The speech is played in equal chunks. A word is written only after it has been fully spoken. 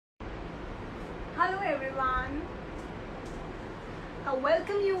Hello everyone. I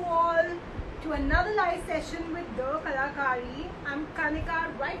welcome you all to another live session with the Kalakaari. I'm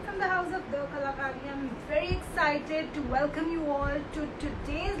Kalakaari right from the house of the Kalakaari. I'm very excited to welcome you all to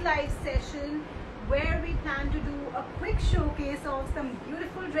today's live session where we plan to do a quick showcase of some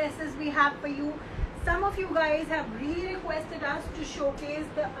beautiful dresses we have for you. Some of you guys have really requested us to showcase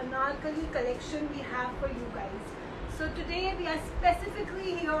the Anarkali collection we have for you guys. So today we are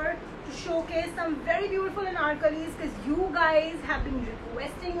specifically here to showcase some very beautiful Anarkalis because you guys have been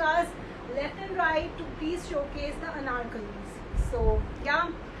requesting us left and right to please showcase the Anarkalis. So yeah,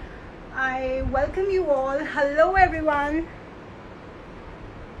 I welcome you all. Hello everyone.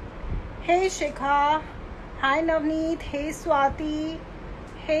 Hey Shikha. Hi Navneet. Hey Swati.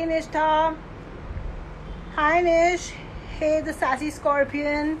 Hey Nishtha. Hi Nish. Hey the Sassy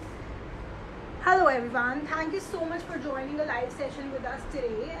Scorpion. Hello everyone, thank you so much for joining a live session with us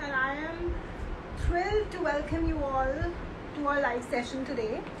today, and I am thrilled to welcome you all to our live session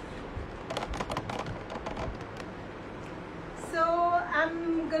today. So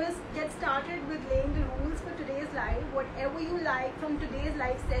I'm gonna get started with laying the rules for today's live. Whatever you like from today's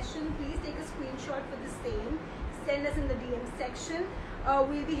live session, please take a screenshot for the same, send us in the DM section.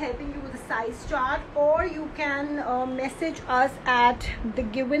 We'll be helping you with the size chart, or you can message us at the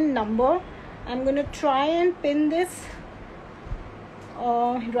given number. I'm going to try and pin this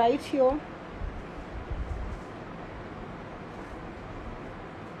right here.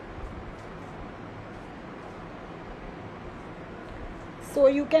 So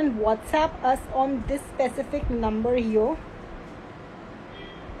you can WhatsApp us on this specific number here.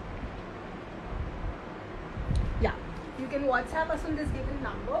 Yeah, you can WhatsApp us on this given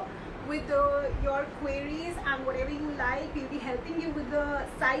number with your queries and whatever you like. We'll be helping you with the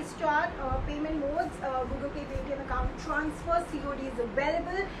size chart, payment modes, Google Pay, Paytm account transfer, COD is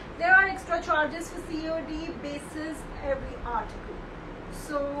available. There are extra charges for COD basis every article.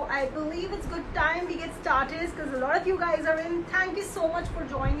 So I believe it's good time we get started because a lot of you guys are in. Thank you so much for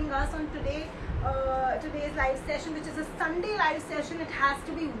joining us on today's live session, which is a Sunday live session. It has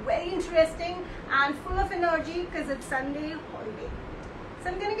to be very interesting and full of energy because it's Sunday holiday. So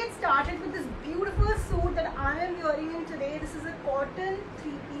I'm going to get started with this beautiful suit that I am wearing in today. This is a cotton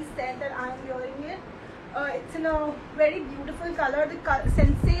 3-piece set that I am wearing it. It's in a very beautiful color, the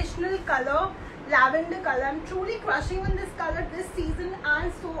sensational color, lavender color. I'm truly crushing on this color this season,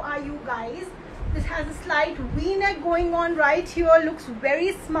 and so are you guys. This has a slight V-neck going on right here. Looks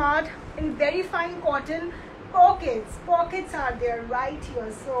very smart in very fine cotton. Pockets are there right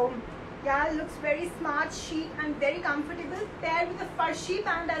here. So yeah, it looks very smart, chic and very comfortable, paired with a Farshi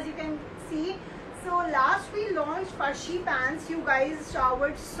pant, as you can see. So last we launched Farshi pants, you guys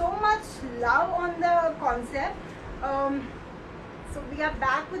showered so much love on the concept. So we are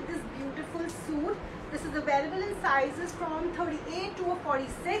back with this beautiful suit. This is available in sizes from 38 to a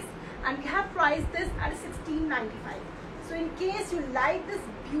 46, and we have priced this at $16.95. So in case you like this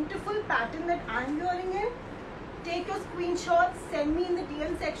beautiful pattern that I'm wearing in, take your screenshots, send me in the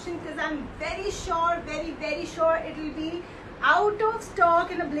DM section because I'm very sure, very sure it will be out of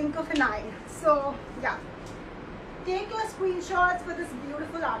stock in a blink of an eye. So yeah, take your screenshots for this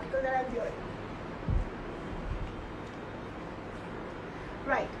beautiful article that I'm wearing.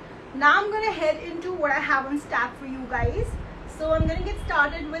 Right, now I'm going to head into what I have on stack for you guys. So I'm going to get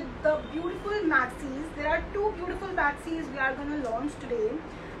started with the beautiful maxis. There are two beautiful maxis we are going to launch today,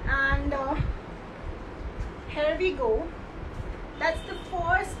 and here we go. That's the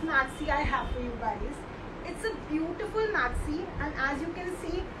first maxi I have for you guys. It's a beautiful maxi, and as you can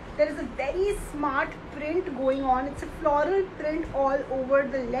see, there is a very smart print going on. It's a floral print all over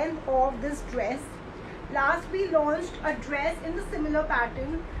the length of this dress. Last we launched a dress in the similar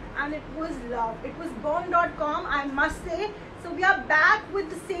pattern, and it was loved. It was bomb.com, I must say. So we are back with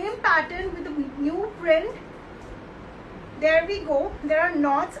the same pattern with a new print. There we go. There are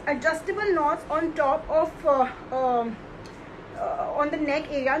knots, adjustable knots on top of on the neck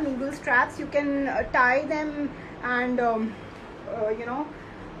area, noodle straps. You can tie them and you know,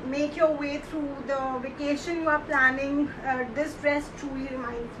 make your way through the vacation you are planning. This dress truly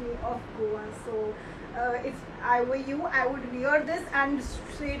reminds me of Goa. So if I were you, I would wear this and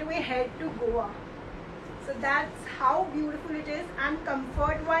straight away head to Goa. So that's how beautiful it is, and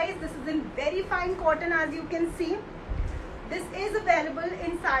comfort wise, this is in very fine cotton, as you can see. This is available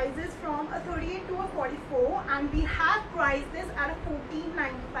in sizes from a 38 to a 44, and we have priced this at a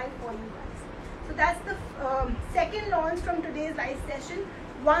 $14.95 for you guys. So that's the second launch from today's live session.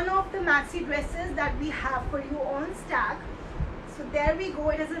 One of the maxi dresses that we have for you on stack. So there we go.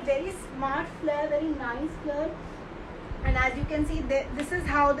 It is a very smart flare, very nice flare. And as you can see, this is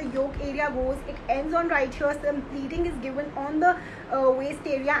how the yoke area goes. It ends on right here. Some pleating is given on the waist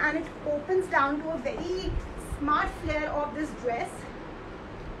area, and it opens down to a very smart flare of this dress.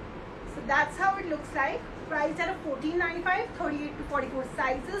 So that's how it looks like. Priced at a $14.95, 38 to 44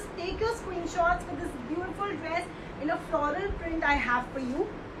 sizes. Take your screenshots for this beautiful dress in a floral print I have for you.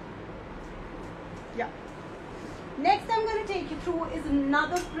 Yeah. Next I'm going to take you through is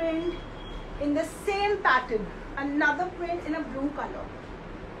another print in the same pattern. Another print in a blue color.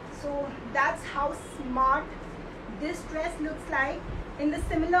 So that's how smart this dress looks like in the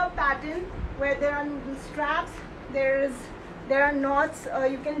similar pattern, where there are little straps, there are knots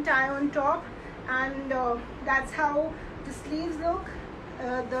you can tie on top, and that's how the sleeves look.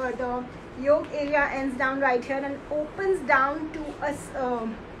 The yoke area ends down right here and opens down to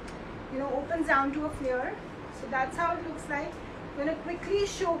opens down to a flare. So that's how it looks like. I'm going to quickly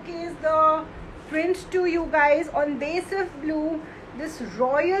showcase the print to you guys on base of blue. This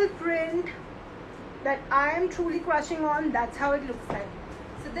royal print that I am truly crushing on. That's how it looks like.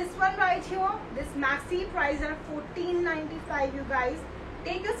 So this one right here, this maxi, priced at $14.95, you guys.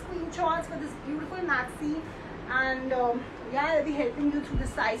 Take your screenshots for this beautiful maxi, and yeah, I'll be helping you through the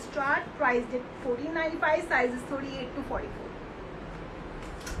size chart. Priced at $14.95, sizes 38 to 44.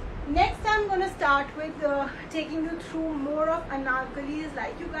 Next, I'm going to start with taking you through more of Anarkalis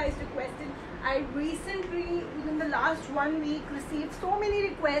like you guys requested. I recently, within the last 1 week, received so many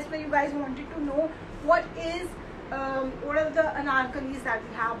requests where you guys wanted to know what are the Anarkalis that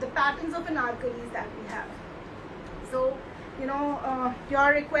we have, the patterns of Anarkalis that we have. So, your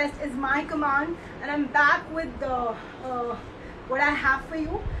request is my command, and I'm back with what I have for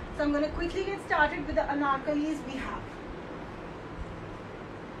you. So I'm going to quickly get started with the Anarkalis we have.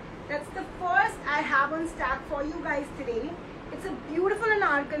 That's the first I have on stack for you guys today. It's a beautiful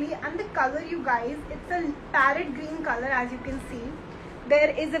Anarkali, and the color, you guys, it's a parrot green color. As you can see,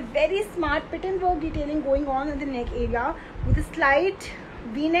 there is a very smart pattern work detailing going on in the neck area with a slight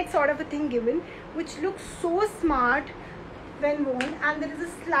v-neck sort of a thing given, which looks so smart when worn. And there is a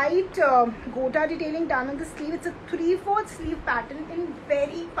slight gota detailing done on the sleeve. It's a 3/4 sleeve pattern in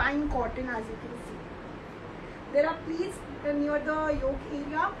very fine cotton, as you can see. There are pleats near the yoke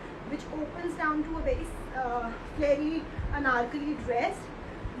area, which opens down to a very flary Anarkali dress,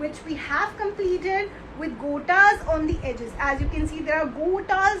 which we have completed with gotas on the edges. As you can see, there are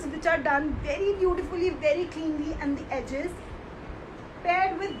gotas which are done very beautifully, very cleanly on the edges,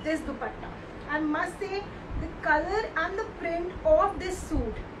 paired with this dupatta. I must say, the color and the print of this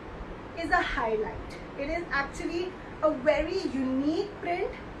suit is a highlight. It is actually a very unique print,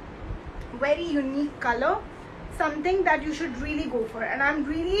 very unique color, something that you should really go for. And I'm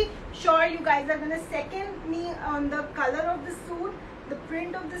really sure you guys are going to second me on the color of the suit, the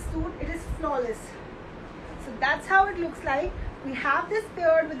print of the suit. It is flawless. So that's how it looks like. We have this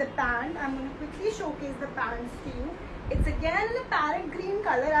paired with the pant. I'm going to quickly showcase the pants to you. It's again in a parrot green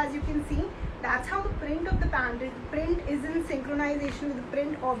color, as you can see. That's how the print of the pant is. The print is in synchronization with the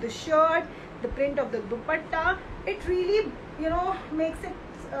print of the shirt, the print of the dupatta. It really, makes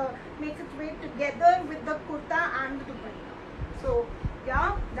its way together with the kurta and the dupatta. So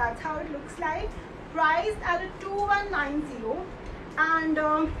yeah, that's how it looks like. Priced at a $21.90, and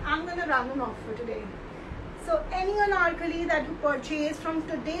I'm gonna run an offer today. So any Anarkali that you purchase from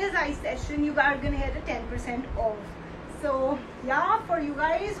today's live session, you are gonna get a 10% off. So yeah, for you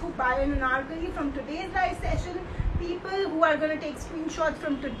guys who buy an Anarkali from today's live session, people who are gonna take screenshots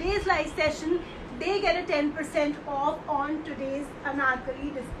from today's live session, they get a 10% off on today's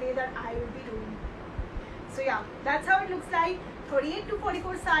Anarkali display that I will be doing. So yeah, that's how it looks like. 38 to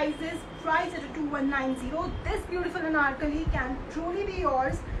 44 sizes, priced at a $21.90. This beautiful Anarkali can truly be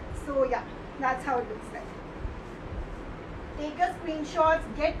yours. So yeah, that's how it looks like. Take your screenshots,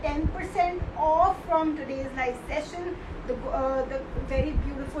 get 10% off from today's live session. The very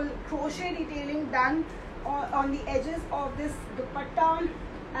beautiful crochet detailing done on the edges of this dupatta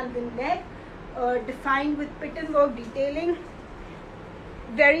and the neck, defined with pattern work detailing.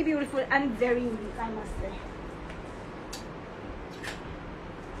 Very beautiful and very unique, I must say.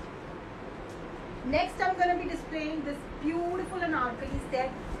 Next, I'm going to be displaying this beautiful Anarkali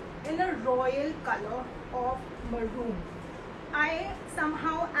set in a royal color of maroon. I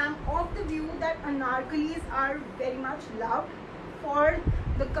somehow am of the view that Anarkalis are very much loved for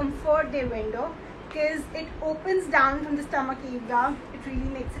the comfort they render, because it opens down from the stomach area. It really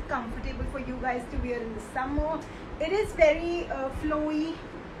makes it comfortable for you guys to wear in the summer. It is very flowy,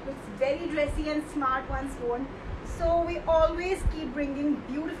 looks very dressy and smart once worn. So we always keep bringing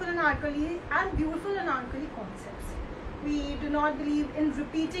beautiful Anarkali and beautiful Anarkali concepts. We do not believe in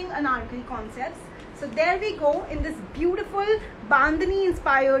repeating Anarkali concepts. So there we go in this beautiful bandhani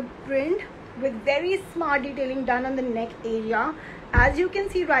inspired print with very smart detailing done on the neck area, as you can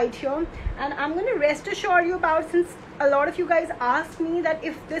see right here. And I'm going to rest assure you about, since a lot of you guys asked me that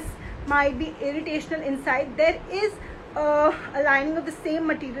if this might be irritational inside, there is a lining of the same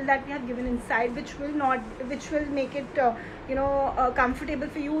material that we have given inside, which will make it comfortable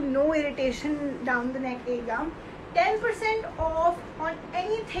for you. No irritation down the neck area. 10% off on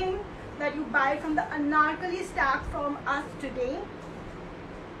anything that you buy from the Anarkali stack from us today.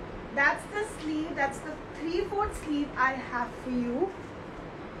 That's the sleeve, that's the 3/4 sleeve I have for you.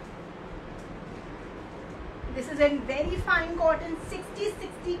 This is in very fine cotton,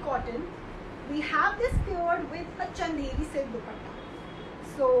 60/60 cotton. We have this paired with a chandeli silk dupatta.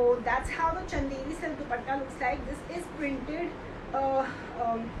 So that's how the chandeli silk dupatta looks like. This is printed,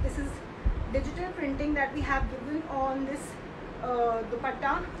 this is digital printing that we have given on this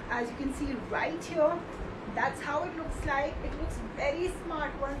dupatta, as you can see right here. That's how it looks like. It looks very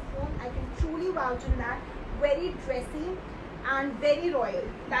smart once worn. I can truly vouch on that. Very dressy and very royal.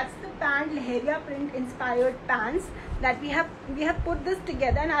 That's the pant, Leheria print inspired pants that we have put this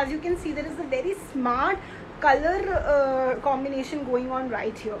together, and as you can see, there is a very smart color combination going on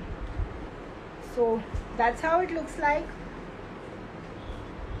right here. So that's how it looks like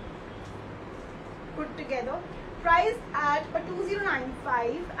put together. Price at a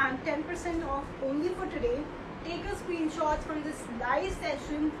 2095 and 10% off only for today. Take a screenshot from this live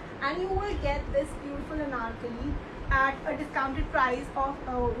session and you will get this beautiful Anarkali at a discounted price of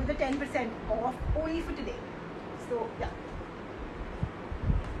with a 10% off only for today. So yeah.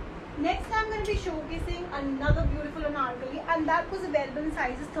 Next I'm going to be showcasing another beautiful Anarkali, and that was available in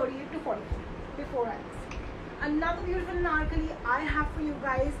sizes 38 to 44 before us. Another beautiful Anarkali I have for you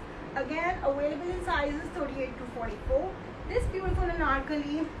guys, again available in sizes 38 to 44. This beautiful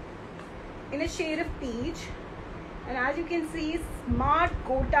Anarkali in a shade of peach, and as you can see, smart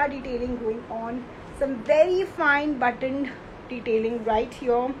gota detailing going on, some very fine buttoned detailing right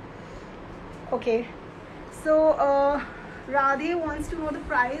here. Okay, so Radhe wants to know the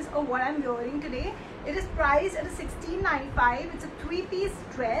price of what I'm wearing today. It is priced at a $16.95. It's a 3-piece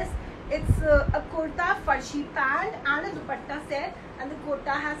dress. It's a kurta, farshi pant and a dupatta set, and the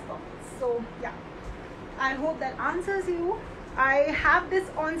kurta has pockets. So yeah, I hope that answers you. I have this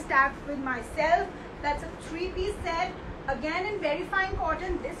on stack with myself. That's a 3-piece set, again in very fine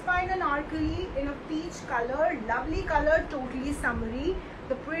cotton. This fine Anarkali in a peach color, lovely color, totally summery.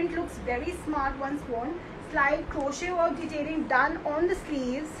 The print looks very smart once worn. Slide crochet work detailing done on the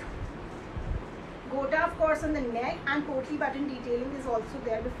sleeves. Gota of course on the neck, and portly button detailing is also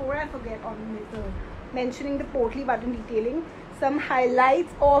there. Before I forget on mentioning the portly button detailing, some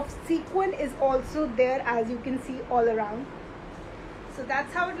highlights of sequin is also there, as you can see all around. So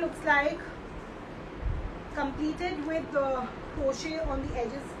that's how it looks like, completed with the crochet on the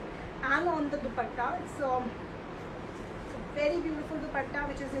edges and on the dupatta. It's a very beautiful dupatta,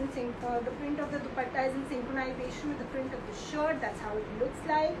 which is in sync. The print of the dupatta is in synchronization with the print of the shirt. That's how it looks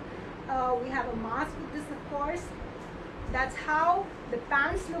like. We have a mask with this, of course. That's how the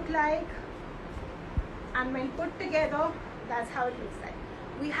pants look like, and when put together, that's how it looks like.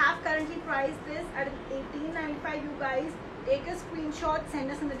 We have currently priced this at $18.95. You guys take a screenshot,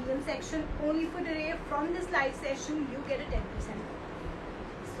 send us in the DM section. Only for today, from this live session, you get a 10% off.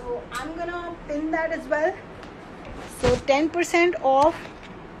 So I'm gonna pin that as well. So 10% off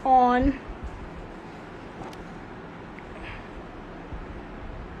on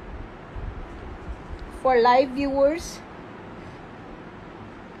for live viewers.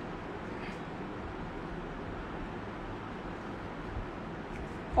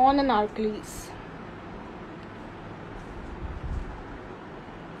 On Anarkalis.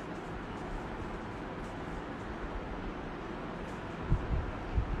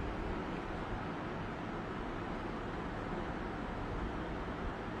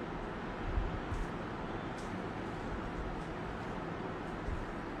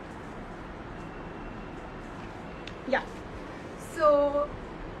 Yeah, so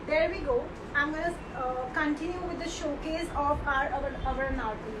there we go. I'm going to continue with the showcase of our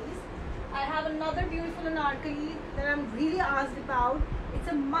Anarkalis. I have another beautiful Anarkali that I'm really asked about. It's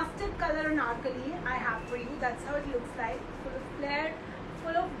a mustard color Anarkali I have for you. That's how it looks like, full of flare,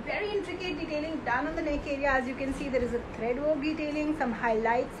 full of very intricate detailing done on the neck area. As you can see, there is a thread work detailing, some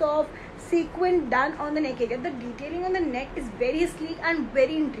highlights of sequin done on the neck area. The detailing on the neck is very sleek and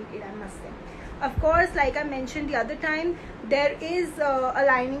very intricate, I must say. Of course, like I mentioned the other time, there is a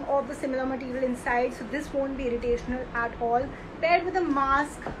lining of the similar material inside, so this won't be irritational at all. Paired with a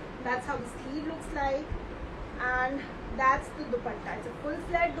mask, that's how the sleeve looks like, and that's the dupatta. It's a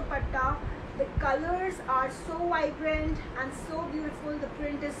full-fledged dupatta The colors are so vibrant and so beautiful. The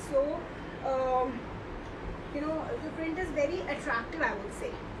print is so the print is very attractive, I would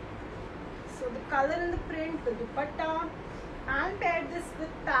say. So the color in the print, the dupatta, and pair this with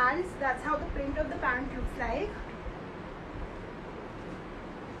pants. That's how the print of the pant looks like.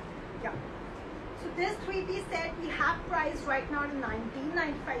 Yeah. So this 3-piece set we have priced right now at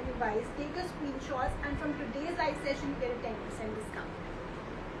 $19.95. You guys take a screenshots, and from today's live session you get a 10% discount.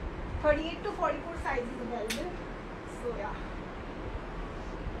 38 to 44 sizes available. So yeah.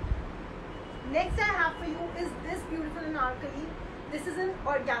 Next I have for you is this beautiful Anarkali. This is an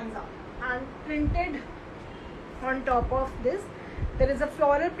organza and printed on top of this. There is a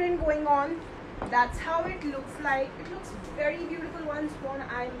floral print going on. That's how it looks like. It looks very beautiful once worn.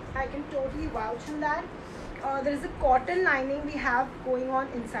 I can totally vouch on that. There is a cotton lining we have going on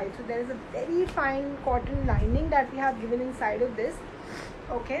inside. So there is a very fine cotton lining that we have given inside of this.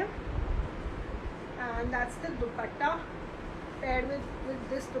 Okay. And that's the dupatta paired with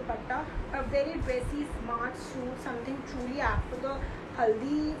this dupatta. A very dressy, smart suit, something truly apt for the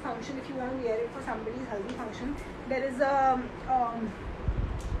haldi function. If you want to wear it for somebody's haldi function, there is a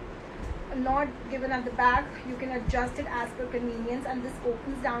knot given at the back. You can adjust it as per convenience, and this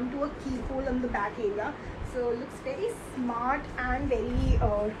opens down to a keyhole on the back area. So it looks very smart and very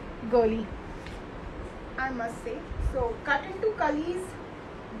girly, I must say. So cut into kalis,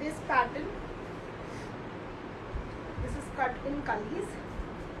 this pattern. This is cut in kalis.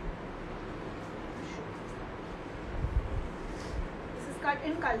 This is cut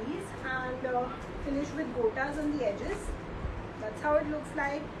in kalis and finished with gotas on the edges. That's how it looks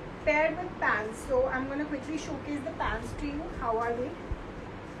like. Paired with pants. So I'm going to quickly showcase the pants to you. How are they?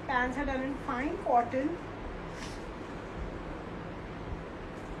 Pants are done in fine cotton.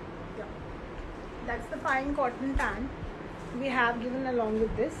 Yeah. That's the fine cotton pant we have given along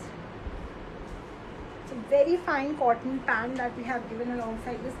with this. It's a very fine cotton pant that we have given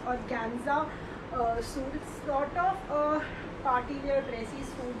alongside this organza suit. It's sort of a party wear dressy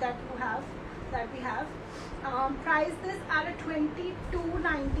suit that we have. Price this at a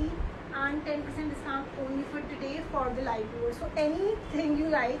 $22.90 and 10% discount only for today for the live viewers. So anything you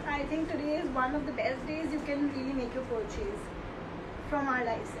like, I think today is one of the best days you can really make your purchase from our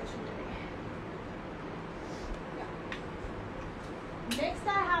live session today. Yeah. Next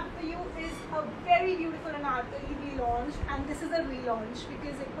I have for you is a very beautiful Anarkali we launched, and this is a relaunch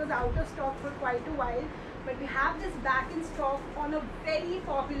because it was out of stock for quite a while, but we have this back in stock on a very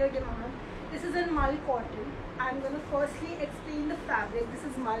popular demand. This is in mull cotton. I'm going to firstly explain the fabric. This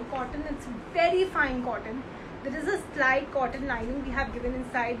is mull cotton. It's very fine cotton. There is a slide cotton lining we have given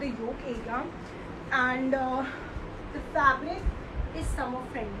inside the yoke area, and the fabric is summer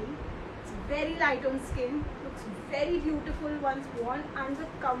friendly. It's very light on skin, looks very beautiful once worn, and the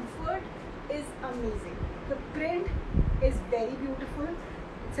comfort is amazing. The print is very beautiful.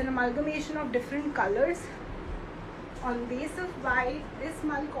 It's an amalgamation of different colors. On base of white, this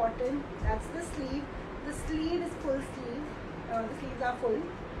mull cotton, that's the sleeve. The sleeve is full sleeve. The sleeves are full.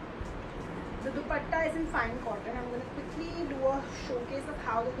 The dupatta is in fine cotton. I'm going to quickly do a showcase of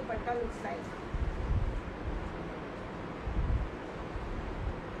how the dupatta looks like.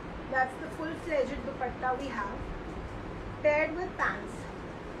 That's the full-fledged dupatta we have, paired with pants.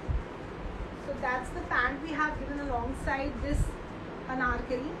 So that's the pant we have given alongside this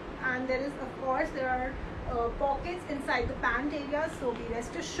Anarkali, and there is, of course, there are pockets inside the pant area, so be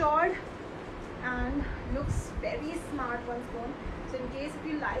rest assured, and looks very smart once worn. So in case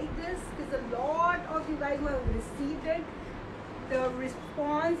if you like this, there's a lot of you guys who have received it. The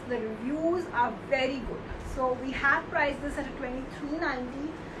response, the reviews are very good. So we have priced this at a $23.90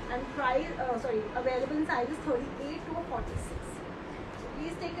 and available in sizes 38 to 46. So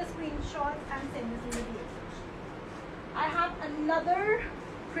please take a screenshot and send this in the DM section. I have another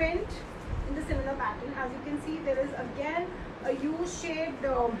print in the similar pattern. As you can see, there is again a U-shaped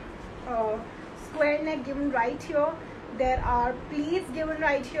square neck given right here. There are pleats given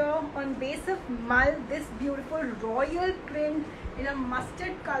right here on base of mull. This beautiful royal print in a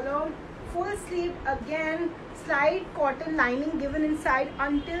mustard color, full sleeve, again slide cotton lining given inside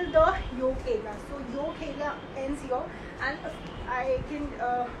until the yoke area. So yoke area ends here, and I can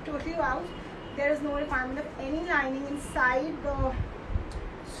totally vouch, there is no requirement of any lining inside the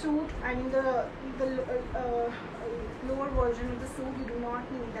suit. I mean the lower version of the suit, you do not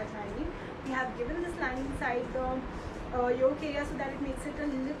need that lining. We have given this lining inside the yoke area so that it makes it a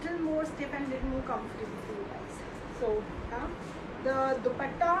little more stiff and a little more comfortable for you guys. So the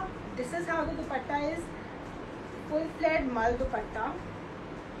dupatta, this is how the dupatta is. Full-fledged mull dupatta.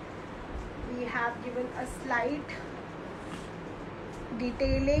 We have given a slight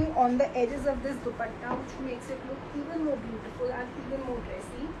detailing on the edges of this dupatta, which makes it look even more beautiful and even more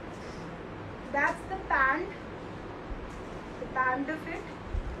dressy. That's the pant of it,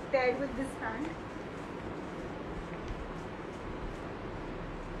 paired with this pant.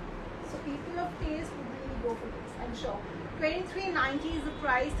 So people of taste would really go for this, I'm sure. $23.90 is the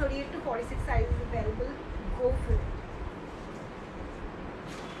price, 38 to 46 sizes available. Go for it.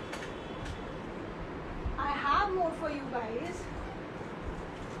 I have more for you guys.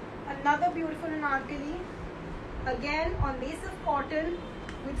 Another beautiful Anarkali, again on base of cotton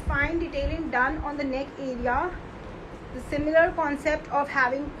with fine detailing done on the neck area. The similar concept of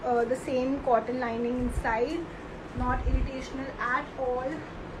having the same cotton lining inside, not irritational at all.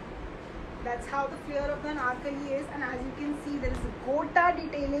 That's how the flare of the Anarkali is, and as you can see, there is a gota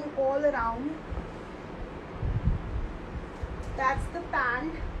detailing all around. That's the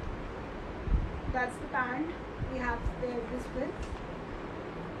pant. That's the pant. We have paired this with.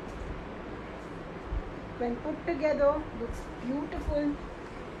 When put together, looks beautiful.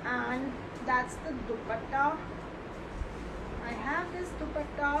 And that's the dupatta. I have this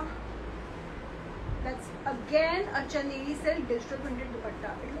dupatta. That's again a Chandeli silk digital printed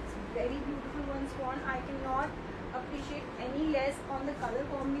dupatta. It looks very beautiful once worn. I cannot appreciate any less on the color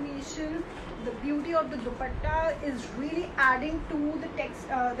combination. The beauty of the dupatta is really adding to the text,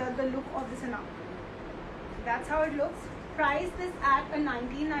 the look of this Anarkali. That's how it looks. Price this at a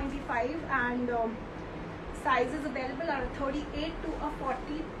 $19.95 and sizes available are a 38 to a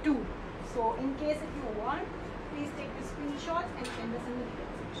 42. So in case if you want, please take the screenshots and send us in the detail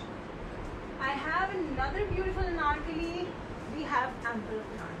section. I have another beautiful Anarkali. We have ample of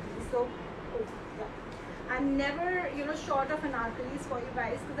Anarkali. So yeah. I'm never short of Anarkalis for you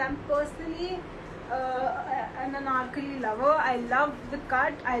guys, because I'm personally an Anarkali lover. I love the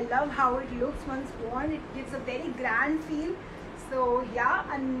cut. I love how it looks once worn. It gives a very grand feel. So yeah,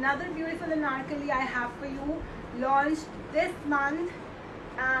 another beautiful Anarkali I have for you, launched this month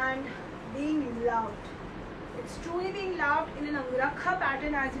and being loved. It's truly being loved in an Angrakha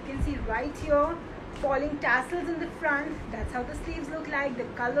pattern, as you can see right here. Falling tassels in the front. That's how the sleeves look like. The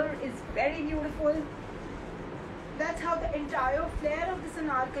color is very beautiful. That's how the entire flare of this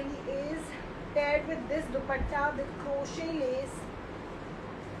Anarkali is, paired with this dupatta with crochet lace.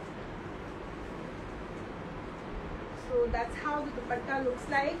 So that's how the dupatta looks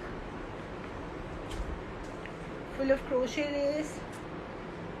like, full of crochet lace.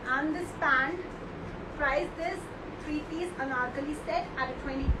 And this pant, price this 3-piece Anarkali set at a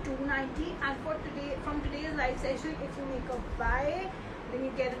 $22.90, and for today, from today's live session, if you make a buy, then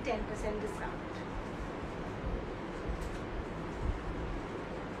you get a 10% discount.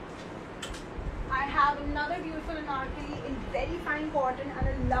 I have another beautiful Anarkali in very fine cotton and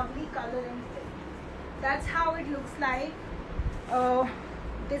a lovely color and fit. That's how it looks like.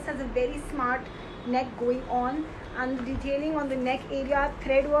 This has a very smart neck going on, and the detailing on the neck area,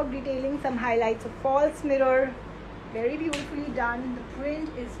 thread work detailing, some highlights of false mirror, very beautifully done. The print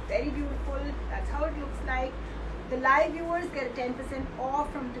is very beautiful. That's how it looks like. The live viewers get a 10%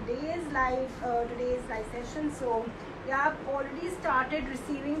 off from today's live session. So yeah, I've already started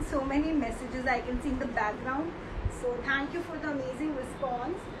receiving so many messages I can see in the background. So thank you for the amazing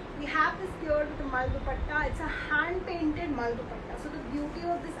response. We have this here with the mal dupatta. It's a hand painted mal dupatta. So the beauty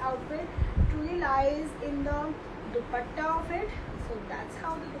of this outfit truly lies in the dupatta of it. So that's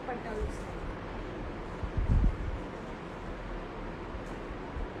how the dupatta looks like.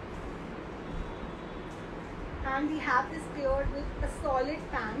 And we have this paired with a solid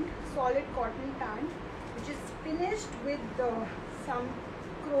pant, solid cotton pant, which is finished with some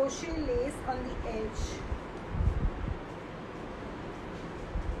crochet lace on the edge.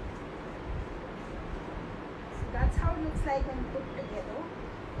 So that's how it looks like when put together.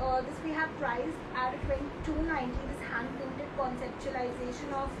 This we have priced at $22.90. This hand painted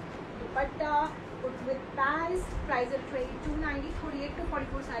conceptualization of dupatta put with pants, priced at $22.90, 38 to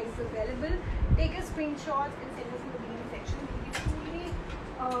 44 sizes available. Take your screenshots and send us in the DM section. We'll be truly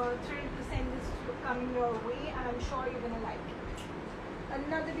thrilled to send this coming your way, and I'm sure you're gonna like it.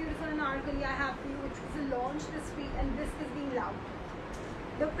 Another beautiful Anarkali I have for you, which was a launch this week, and this is being loved.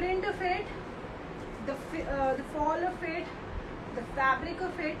 The print of it, the fall of it, the fabric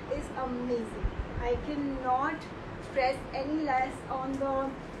of it is amazing. I cannot stress any less on the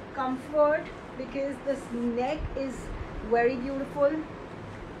comfort, because this neck is very beautiful,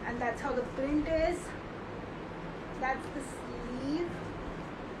 and that's how the print is. That's the sleeve,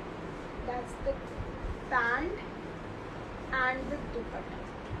 that's the pant, and the dupatta.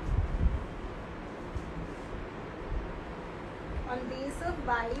 On base of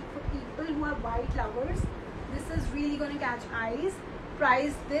white, for people who are white lovers, this is really going to catch eyes.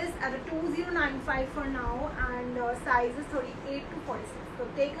 price this at a 2095 for now, and size is 38 to 46. So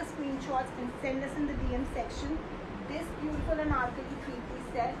take a screenshot and send us in the DM section. This beautiful Anarkali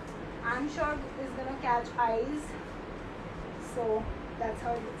 3-piece set, I'm sure is gonna catch eyes. So that's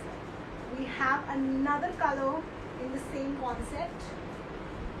how it looks like. We have another color in the same concept.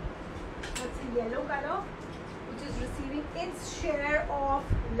 That's a yellow color, which is receiving its share of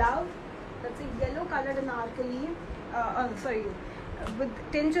love. That's a yellow colored Anarkali. With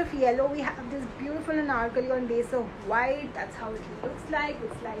tinge of yellow, we have this beautiful Anarkali on base of white. That's how it looks like.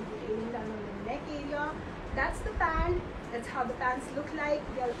 It's like detailing down on the neck area. That's the pant. That's how the pants look like.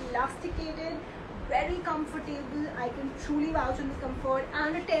 They are elasticated, very comfortable. I can truly vouch on the comfort,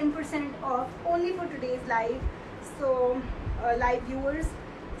 and a 10% off only for today's live. So live viewers.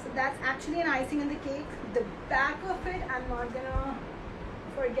 So that's actually an icing on the cake. The back of it, I'm not gonna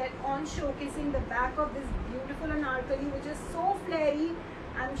forget on showcasing the back of this beautiful Anarkali, which is so flary.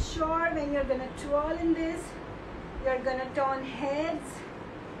 I'm sure when you're gonna twirl in this, you're gonna turn heads.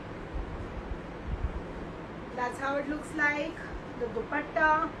 That's how it looks like. The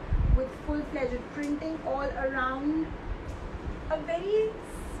dupatta with full-fledged printing all around. A very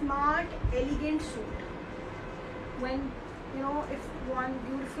smart, elegant suit. When if worn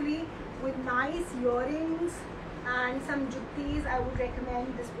beautifully with nice earrings and some juttis, I would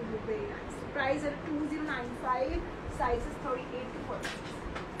recommend this. Would look very nice. The price at 2095, size is 38 to 46.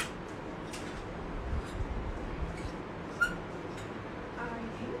 I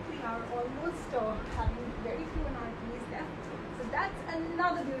think we are almost having very few Anarkalis left. So that's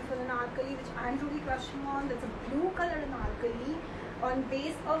another beautiful Anarkali which I'm truly crushing on. That's a blue colored Anarkali on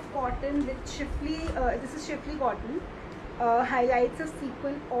base of cotton with shifly. This is shifly cotton. Highlights of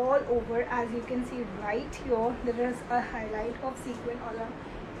sequin all over. As you can see right here, there is a highlight of sequin all around.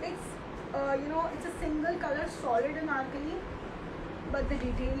 It's it's a single color solid Anarkali, but the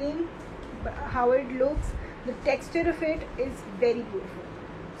detailing, how it looks, the texture of it is very beautiful.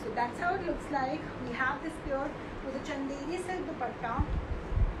 So that's how it looks like. We have this here with a chanderi silk dupatta.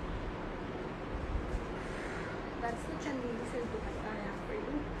 That's the chanderi silk dupatta I have for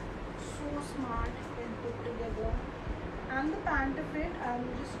you. So smart and put together. And the pant of it, I'm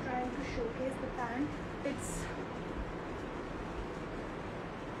just trying to showcase the pant. It's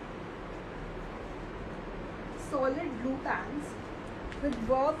solid blue pants with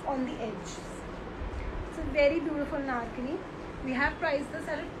work on the edge. It's a very beautiful Anarkali. We have priced this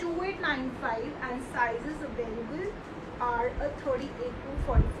at a 2895, and sizes available are a 38 to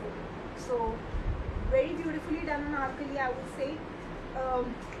 44. So very beautifully done Anarkali, I would say.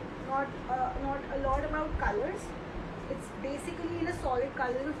 Not a lot about colors. It's basically in a solid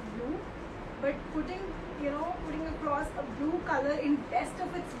color of blue, but putting across a blue color in best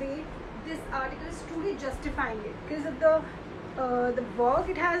of its way, this article is truly justifying it because of the work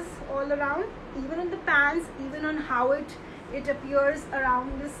it has all around, even on the pants, even on how it appears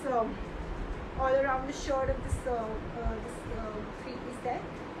around this all around the shirt of this three-piece set.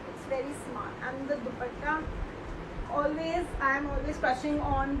 It's very smart. And the dupatta, I am always crushing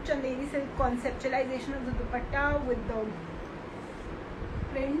on chanderi silk conceptualization of the dupatta with the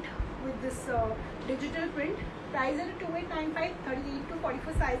print, with this digital print. Price at 2895, 38 to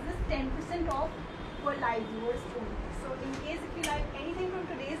 44 sizes, 10% off for live viewers only. So in case if you like anything from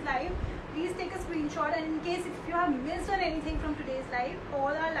today's live, please take a screenshot, and in case if you have missed on anything from today's live, all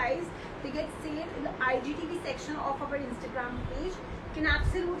our lives, they get saved in the IGTV section of our Instagram page. You can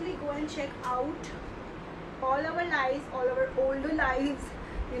absolutely go and check out all our lives, all our older lives,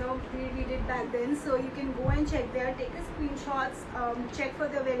 we did back then. So you can go and check there, take a screenshots, check for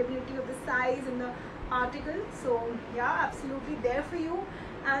the availability of the size and the article. So yeah, absolutely there for you.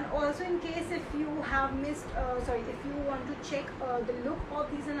 And also in case if you have missed, if you want to check the look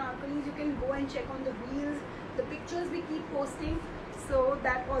of these Anarkalis, you can go and check on the reels, the pictures we keep posting. So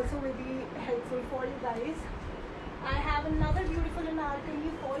that also will be helpful for you guys. I have another beautiful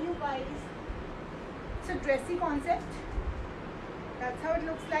Anarkali for you guys. It's a dressy concept. That's how it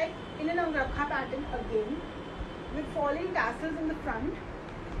looks like in an Angrakha pattern again, with falling tassels in the front.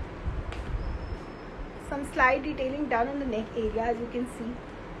 Some slight detailing done on the neck area, as you can see.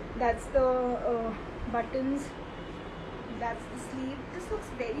 That's the buttons. That's the sleeve. This looks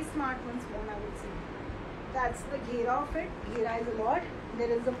very smart once worn, I would say. That's the ghera of it. Ghera is a lot. There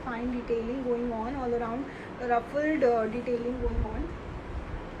is a fine detailing going on all around. The ruffled detailing going on.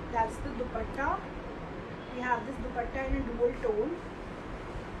 That's the dupatta. We have this dupatta in a dual tone.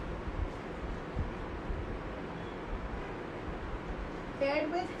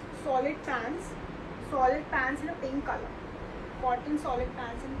 Paired with solid pants in a pink color, cotton solid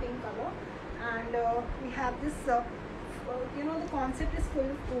pants in pink color, and we have this you know, the concept is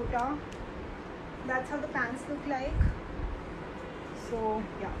full quota. That's how the pants look like. So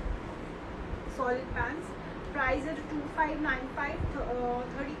yeah, solid pants. Price at 2595,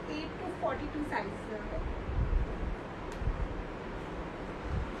 38 to 42 sizes.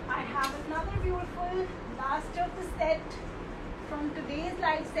 I have another beautiful last of the set from today's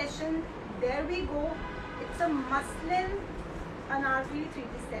live session. There we go. It's a muslin Anarkali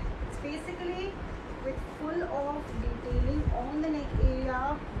 3-piece set. It's basically with full of detailing on the neck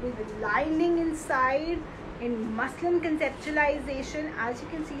area with lining inside in muslin conceptualization. As you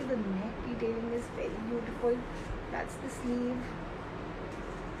can see, the neck detailing is very beautiful. That's the sleeve.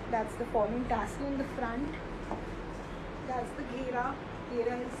 That's the falling tassel in the front. That's the ghera.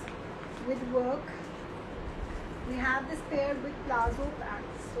 Ghera is with work. We have this paired with plazo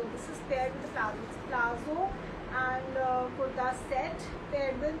pants. So this is paired with the plazo. It's plazo and kurta set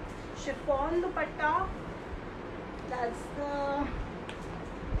paired with chiffon dupatta. That's the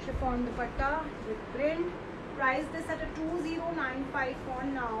chiffon dupatta with print. Price this at a 2095 for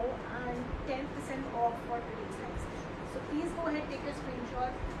now and 10% off for today's live session. So please go ahead, take a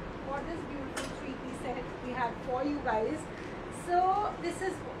screenshot for this beautiful 3-piece set we had for you guys. So this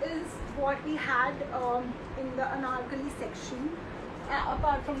is what we had in the Anarkali section.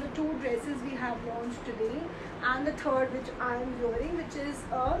 Apart from the 2 dresses we have launched today, and the third which I am wearing, which is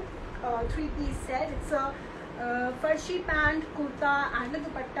a 3-piece set. It's a farshi pant, kurta and a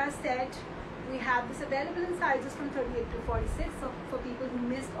dupatta set. We have this available in sizes from 38 to 46. So for people who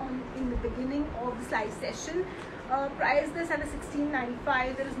missed in the beginning of this live session, price this at a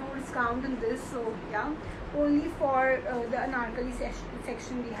 1695. There is no discount in this, so yeah, only for the Anarkali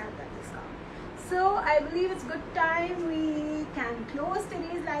section we have that discount. So I believe it's good time we can close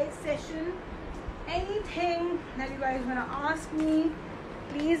today's live session. Anything that you guys want to ask me,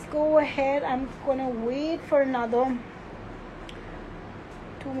 please go ahead. I'm gonna wait for another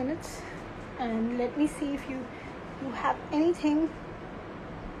 2 minutes and let me see if you have anything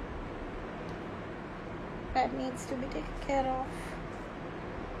that needs to be taken care of.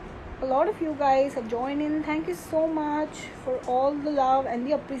 A lot of you guys have joined in. Thank you so much for all the love and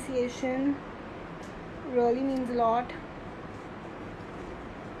the appreciation. Really means a lot.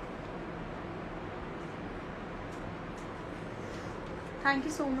 Thank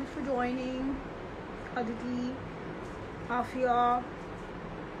you so much for joining, Aditi, Afia.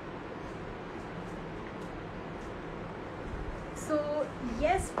 So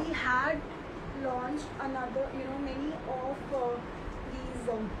yes, we had launched another, many of these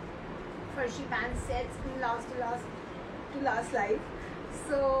farshi pant sets in last live.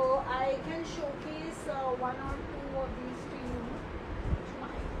 So I can showcase 1 or 2 of these to you, which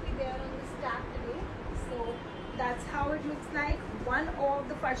might be there on the stack today. So that's how it looks like. One of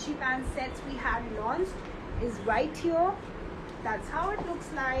the farshi pant sets we had launched is right here. That's how it looks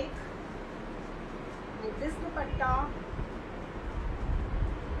like with this dupatta,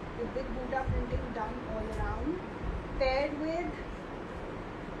 with big Buddha printing done all around, paired with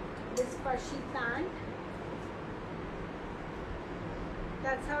this farshi pant.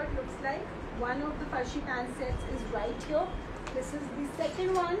 That's how it looks like. One of the farshi pant sets is right here. This is the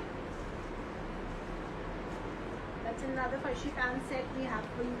second one. That's another farshi pant set we have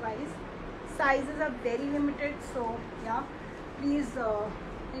for you guys. Sizes are very limited, so yeah, please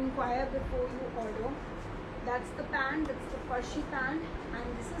inquire before you order. That's the pant, that's the farshi pant,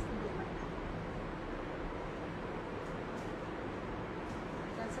 and this is the dupatta.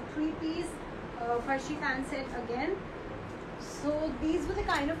 That's a 3-piece farshi pant set again. So these were the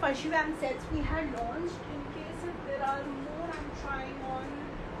kind of farshi pant sets we had launched. In case if there are more, I'm trying on.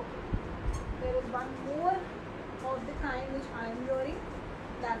 Okay. There is one more of the kind which I am wearing.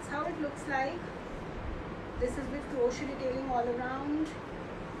 That's how it looks like. This is with crochet detailing all around.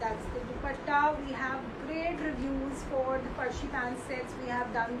 That's the dupatta. We have great reviews for the farshi pant sets we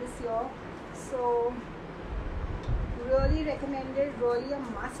have done this year. So really recommended, really a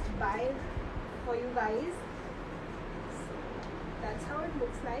must buy for you guys. So that's how it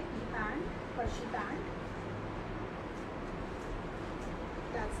looks like, the pant, farshi pant.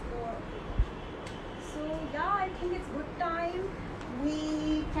 That's the, so yeah, I think it's good time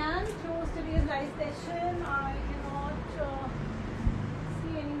we can close today's live session. I cannot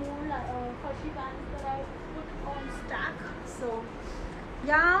see any more farshi pants that I put on stack. So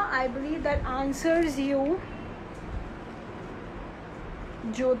yeah, I believe that answers you,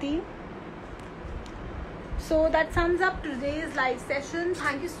 Jyoti. So that sums up today's live session.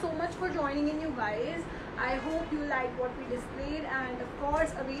 Thank you so much for joining in, you guys. I hope you liked what we displayed, and of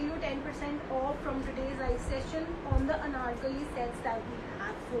course avail you 10% off from today's live session on the Anarkali sets that we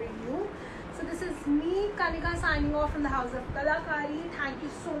have for you. So this is me, Kanika, signing off from the house of Kalakaari. Thank you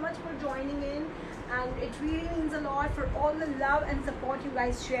so much for joining in, and it really means a lot for all the love and support you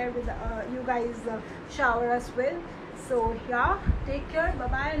guys share with shower us with. So yeah, take care, bye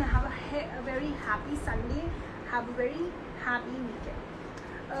bye, and have a very happy Sunday. Have a very happy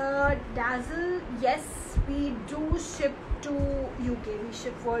weekend. Dazzle, yes, we do ship to UK. We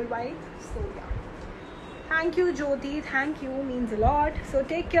ship worldwide. So yeah. Thank you, Jyoti. Thank you. Means a lot. So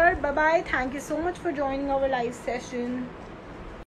take care. Bye bye. Thank you so much for joining our live session.